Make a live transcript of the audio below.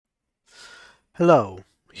Hello,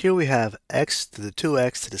 here we have x to the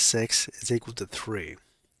 2x to the 6 is equal to 3.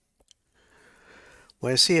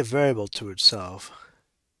 When I see a variable to itself,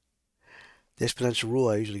 the exponential rule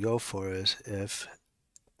I usually go for is if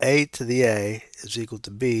a to the a is equal to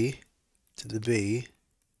b to the b,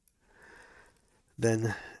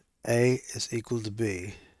 then a is equal to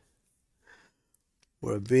b,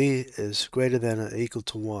 where b is greater than or equal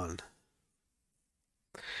to 1.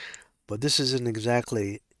 But this isn't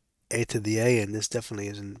exactly a to the a, and this definitely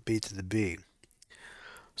isn't b to the b.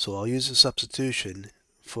 So I'll use a substitution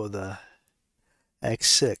for the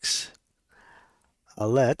x6. I'll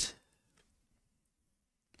let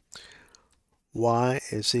y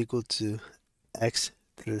is equal to x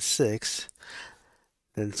to the 6.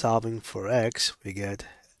 Then solving for x, we get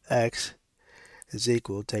x is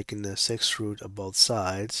equal, taking the 6th root of both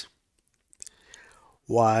sides,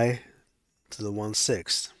 y to the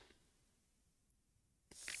 1/6.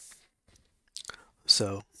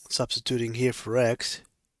 So substituting here for x,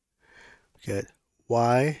 we get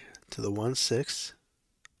y to the 1/6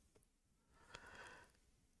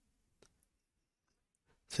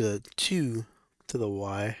 to the 2 to the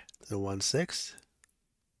y to the 1/6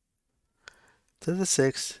 to the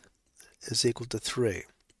 6 is equal to 3.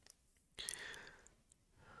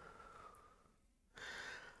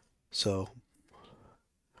 So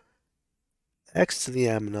x to the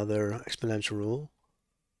m, another exponential rule,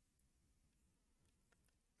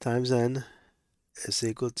 times n is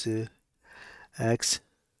equal to x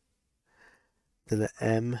to the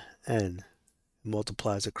mn. It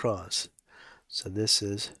multiplies across. So this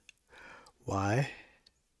is y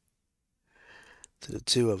to the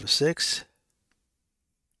 2/6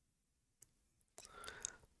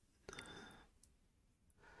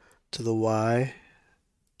 to the y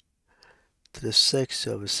to the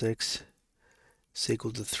 6/6 is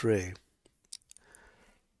equal to 3.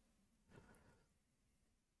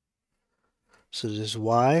 So this is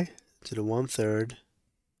y to the 1/3.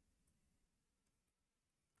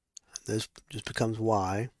 This just becomes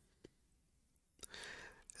y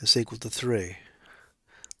is equal to 3.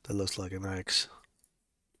 That looks like an x.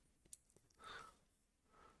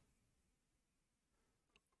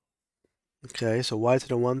 Okay, so y to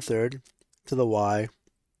the 1/3 to the y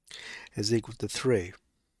is equal to 3.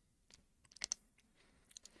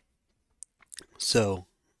 So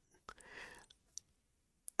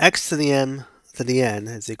x to the m to the n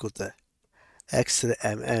is equal to x to the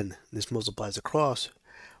mn. This multiplies across,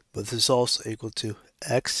 but this is also equal to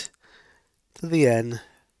x to the n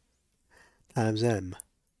times m.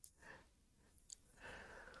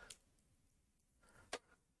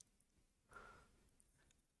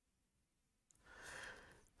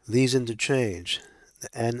 These interchange, the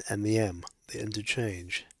n and the m, they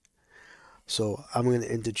interchange. So I'm going to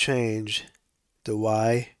interchange the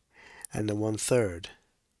y and the 1/3.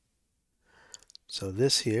 So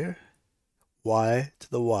this here, y to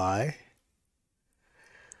the y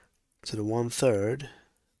to the 1/3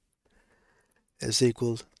 is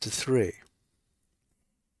equal to 3.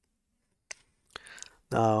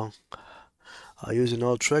 Now, I'll use an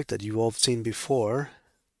old trick that you've all seen before.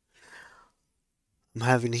 I'm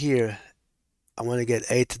having here, I want to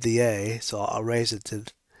get a to the a, so I'll raise it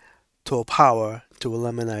to a power to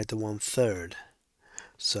eliminate the 1/3.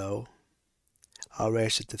 So I'll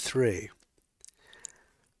raise it to 3.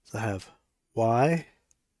 So I have y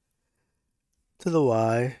to the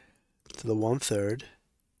y to the 1/3,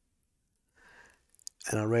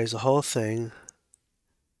 and I'll raise the whole thing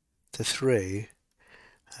to 3.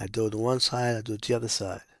 I do it to one side, I do it to the other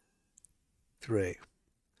side. 3.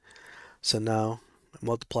 So now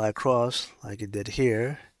multiply across like it did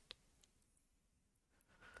here.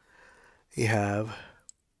 You have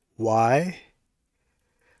y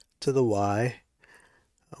to the y,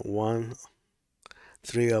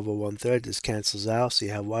 3/1/3. This cancels out, so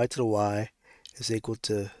you have y to the y is equal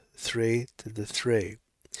to 3 to the 3.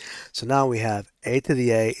 So now we have a to the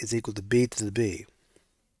a is equal to b to the b.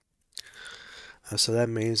 So that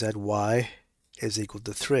means that y is equal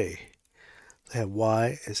to 3. I have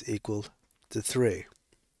y is equal to 3.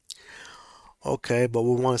 Okay, but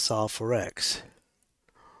we want to solve for x.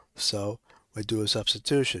 So we do a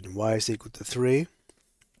substitution. Y is equal to 3.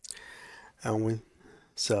 And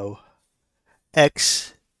so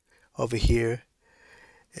x over here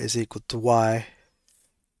is equal to y.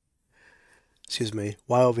 Excuse me,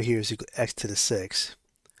 y over here is equal to x to the 6.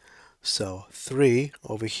 So 3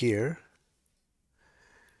 over here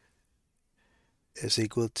is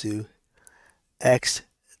equal to x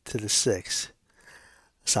to the 6.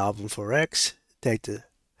 Solving for x, take the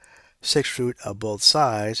 6th root of both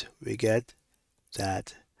sides, we get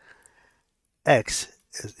that x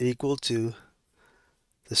is equal to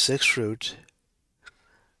the sixth root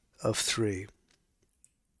of 3.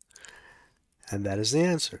 And that is the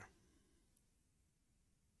answer.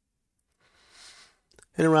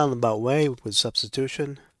 In a roundabout way with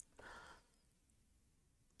substitution.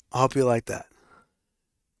 I hope you like that.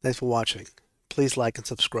 Thanks for watching. Please like and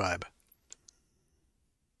subscribe.